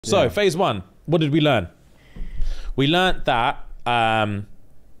So phase one, what did we learn? We learned that,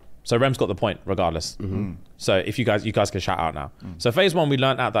 so Rem's got the point regardless. So if you guys can shout out now. So phase one, we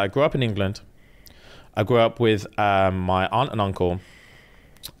learned out that I grew up in England. I grew up with my aunt and uncle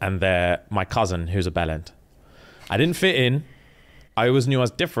and my cousin who's a bellend. I didn't fit in. I always knew I was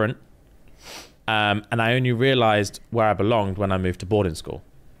different. And I only realized where I belonged when I moved to boarding school.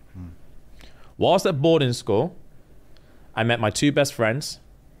 Whilst at boarding school, I met my two best friends,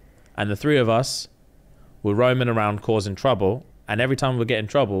 and the three of us were roaming around causing trouble, and every time we'd get in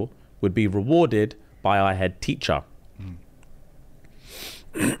trouble, we'd be rewarded by our head teacher.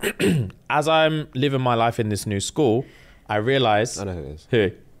 As I'm living my life in this new school, I realized... I know who it is.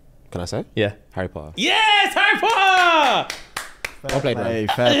 Who? Can I say? Yeah. Harry Potter. Yes, Harry Potter! Well played, man.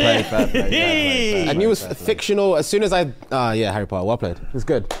 Fair play. I knew it was fictional as soon as I... yeah, Harry Potter. Well played. It was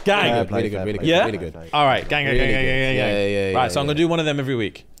good. Gang. Really good, really good. Yeah? Really good. All right, gang. Yeah. Right, so I'm going to do one of them every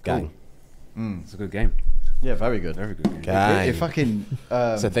week. Gang. It's a good game. Yeah, very good. Very good game. Gang. It fucking...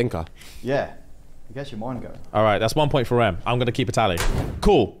 It's a thinker. Yeah. It gets your mind going. All right, that's 1 point for Rem. I'm going to keep a tally.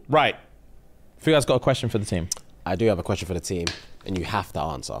 Cool. Right. Fuhad's got a question for the team. I do have a question for the team, and you have to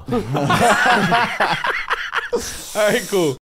answer. All right, cool.